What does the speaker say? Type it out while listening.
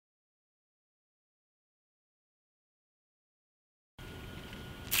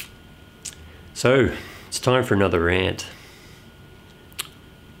So, it's time for another rant.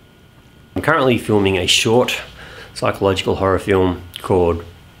 I'm currently filming a short psychological horror film called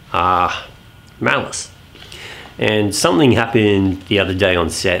Malice. And something happened the other day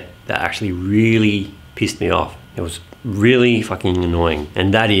on set that actually really pissed me off. It was really fucking annoying.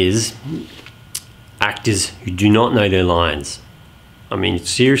 And that is actors who do not know their lines. I mean,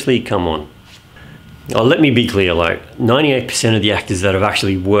 seriously, come on. Oh, let me be clear, like 98% of the actors that I've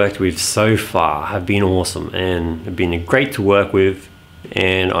actually worked with so far have been awesome and have been great to work with,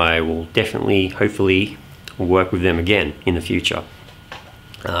 and I will definitely, hopefully, work with them again in the future.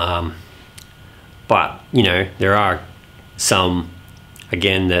 But, you know, there are some,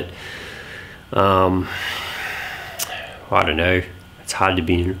 again, that, I don't know, it's hard to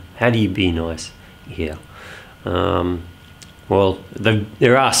be, how do you be nice here? Well,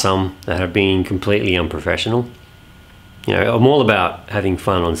 there are some that have been completely unprofessional. You know, I'm all about having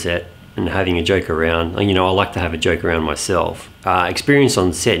fun on set and having a joke around. You know, I like to have a joke around myself. Experience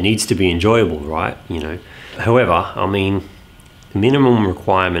on set needs to be enjoyable, right? You know. However, I mean, the minimum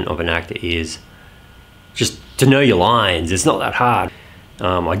requirement of an actor is just to know your lines. It's not that hard.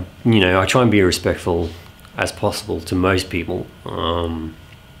 I try and be respectful as possible to most people.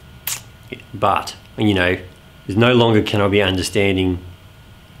 But, you know, no longer can I be understanding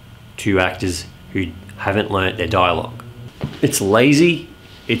to actors who haven't learnt their dialogue. It's lazy,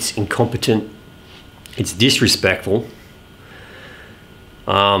 it's incompetent, it's disrespectful,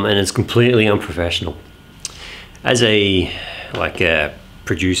 and it's completely unprofessional. As a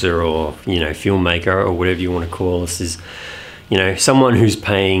producer or, you know, filmmaker or whatever you want to call this, is, you know, someone who's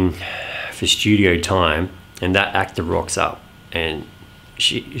paying for studio time and that actor rocks up and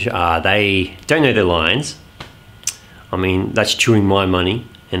they don't know their lines. I mean, that's chewing my money,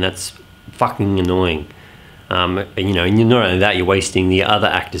 and that's fucking annoying. And, you know, and not only that, you're wasting the other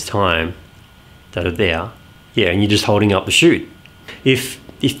actors' time that are there. Yeah, and you're just holding up the shoot. If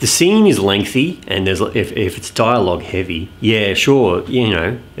the scene is lengthy and if it's dialogue heavy, yeah, sure, you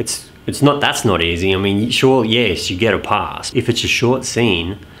know, that's not easy. I mean, sure, yes, you get a pass. If it's a short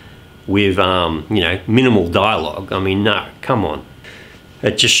scene with you know, minimal dialogue, I mean, no, come on.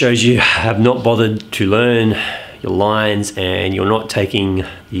 It just shows you have not bothered to learn your lines, and you're not taking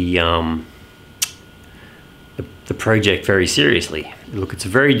the project very seriously. Look, it's a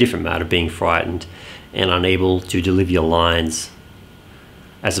very different matter being frightened and unable to deliver your lines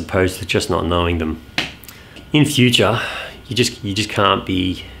as opposed to just not knowing them. In future, you just can't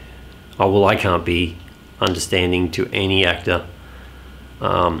be, I can't be understanding to any actor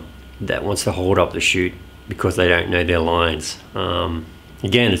that wants to hold up the shoot because they don't know their lines.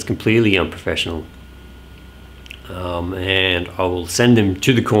 Again, it's completely unprofessional. And I will send them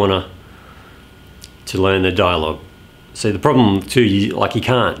to the corner to learn the dialogue. So the problem too, you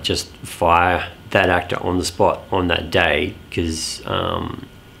can't just fire that actor on the spot on that day because,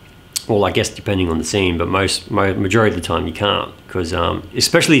 well, I guess depending on the scene, but majority of the time you can't, because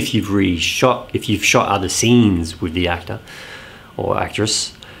especially if you've shot other scenes with the actor or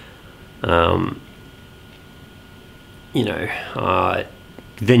actress, you know,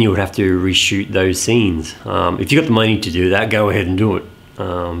 then you would have to reshoot those scenes. If you got the money to do that, go ahead and do it.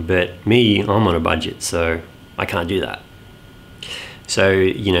 But me, I'm on a budget, so I can't do that. So,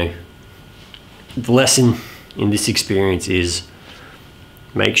 you know, the lesson in this experience is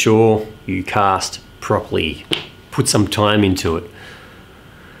make sure you cast properly, put some time into it.